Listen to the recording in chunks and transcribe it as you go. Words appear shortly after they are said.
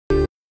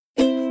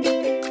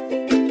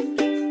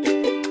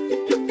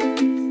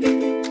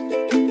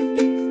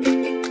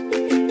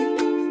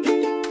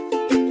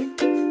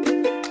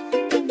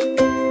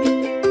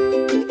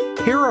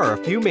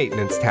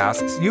maintenance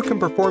tasks you can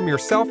perform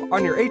yourself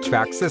on your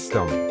HVAC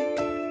system.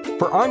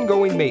 For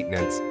ongoing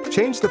maintenance,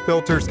 change the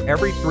filters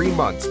every 3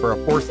 months for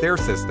a forced air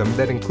system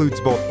that includes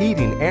both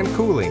heating and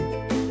cooling.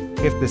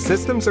 If the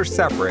systems are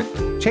separate,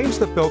 change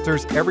the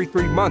filters every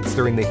 3 months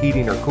during the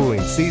heating or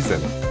cooling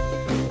season.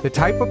 The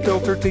type of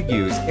filter to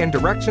use and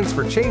directions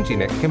for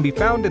changing it can be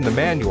found in the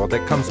manual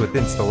that comes with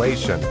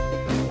installation.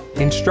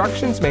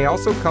 Instructions may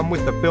also come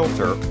with the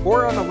filter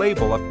or on a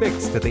label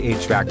affixed to the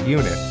HVAC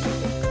unit.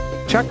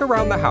 Check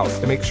around the house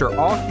to make sure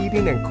all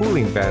heating and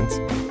cooling vents,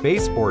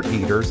 baseboard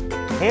heaters,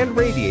 and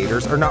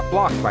radiators are not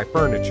blocked by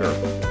furniture.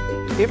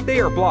 If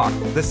they are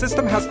blocked, the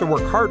system has to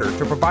work harder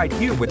to provide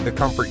you with the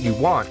comfort you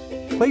want,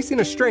 placing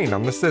a strain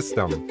on the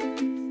system.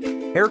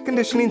 Air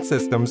conditioning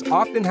systems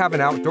often have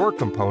an outdoor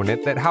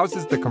component that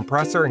houses the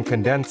compressor and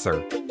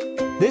condenser.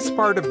 This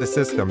part of the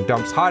system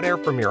dumps hot air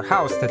from your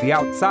house to the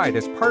outside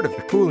as part of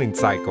the cooling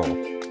cycle.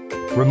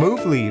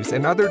 Remove leaves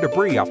and other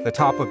debris off the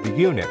top of the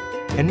unit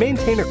and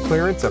maintain a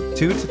clearance of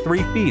 2 to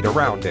 3 feet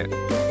around it.